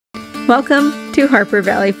Welcome to Harper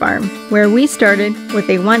Valley Farm, where we started with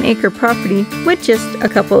a 1-acre property with just a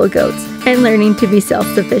couple of goats and learning to be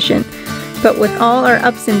self-sufficient. But with all our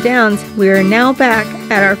ups and downs, we are now back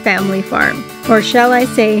at our family farm, or shall I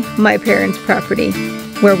say, my parents' property,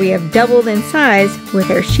 where we have doubled in size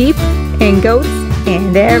with our sheep and goats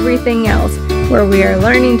and everything else, where we are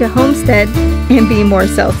learning to homestead and be more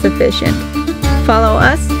self-sufficient. Follow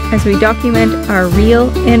us as we document our real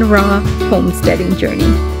and raw homesteading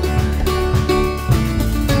journey.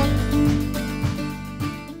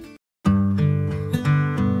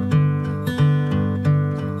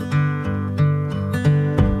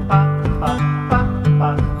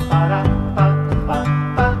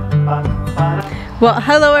 Well,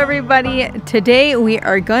 hello everybody. Today we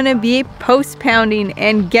are going to be post pounding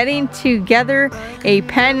and getting together a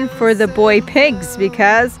pen for the boy pigs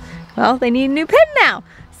because, well, they need a new pen now.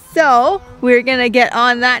 So we're going to get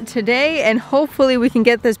on that today and hopefully we can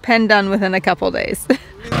get this pen done within a couple days.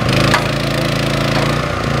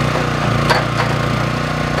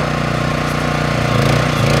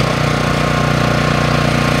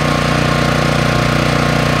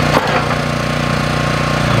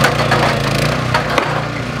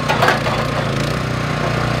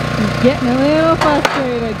 Getting a little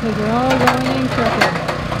frustrated because they're all going in crooked.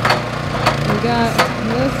 We got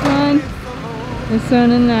this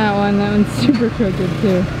one, and that one. That one's super crooked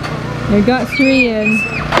too. We got 3 in.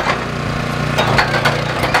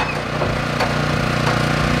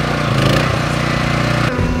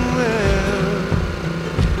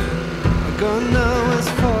 I'm gonna know as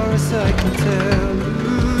far as I can tell.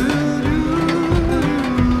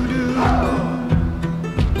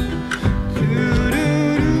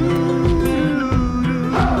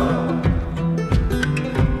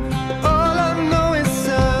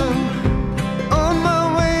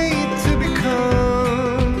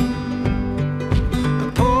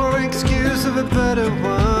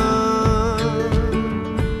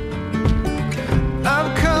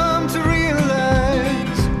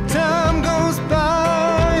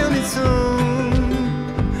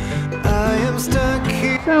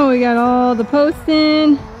 So we got all the posts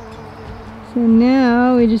in. So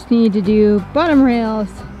now we just need to do bottom rails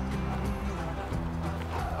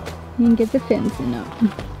and get the fencing up.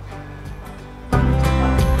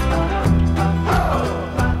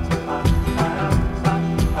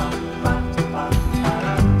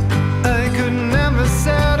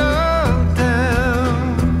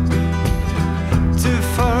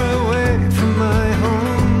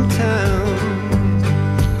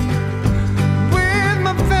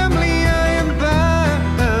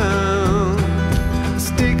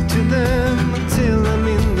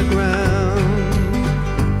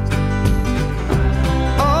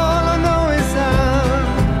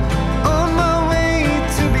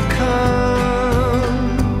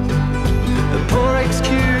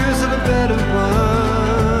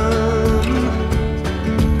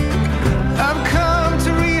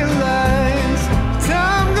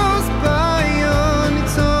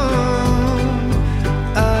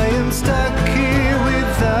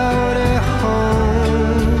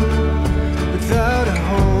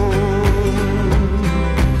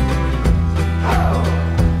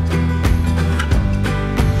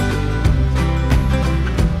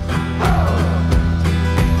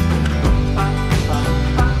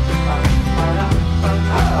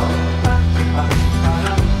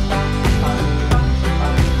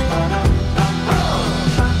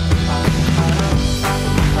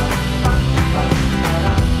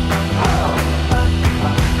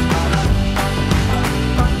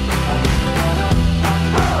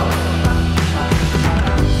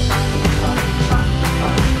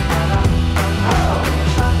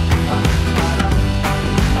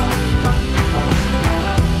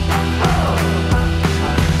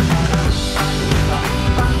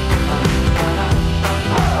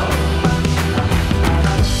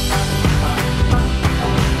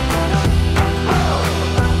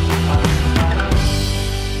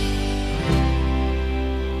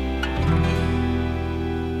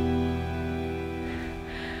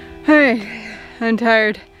 Alright, I'm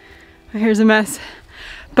tired. My hair's a mess.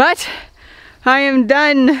 But I am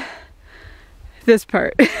done this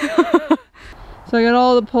part. So I got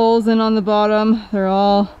all the poles in on the bottom. They're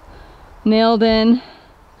all nailed in.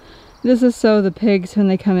 This is so the pigs, when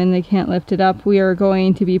they come in, they can't lift it up. We are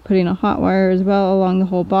going to be putting a hot wire as well along the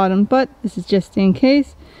whole bottom, but this is just in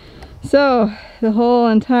case. So the whole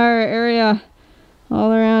entire area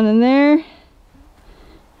all around in there,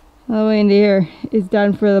 all the way into here, is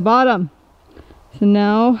done for the bottom. So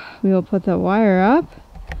now we will put the wire up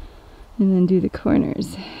and then do the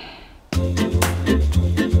corners.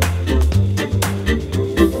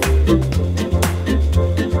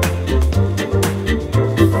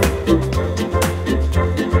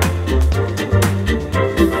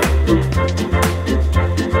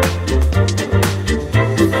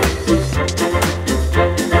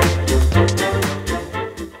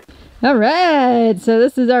 All right, so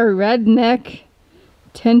this is our redneck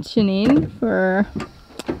tensioning for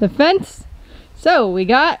the fence. So we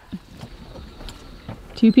got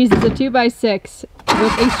 2 pieces of 2x6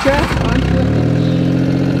 with a strap onto a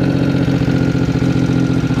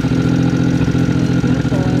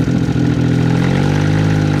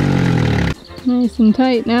hitch. Nice and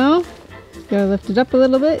tight now. Gotta lift it up a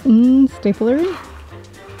little bit and staple it in.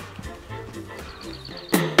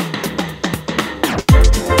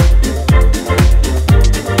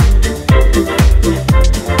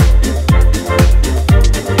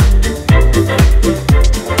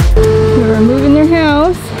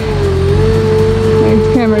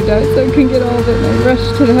 So I couldn't get all of it, and I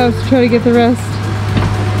rushed to the house to try to get the rest.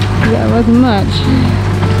 That wasn't much.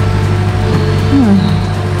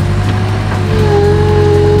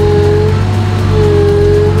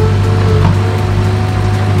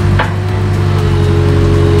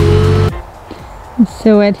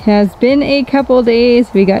 So it has been a couple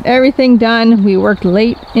days. We got everything done. We worked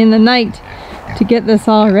late in the night to get this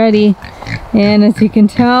all ready. And as you can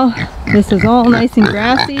tell, this is all nice and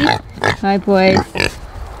grassy. Hi boys.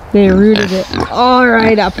 They rooted it all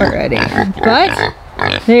right up already, but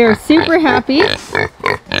they are super happy.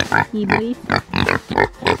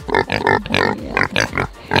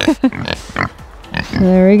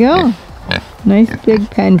 There we go. Nice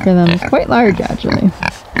big pen for them. It's quite large actually.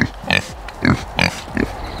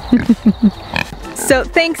 So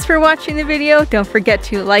thanks for watching the video. Don't forget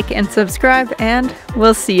to like and subscribe, and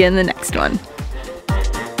we'll see you in the next one.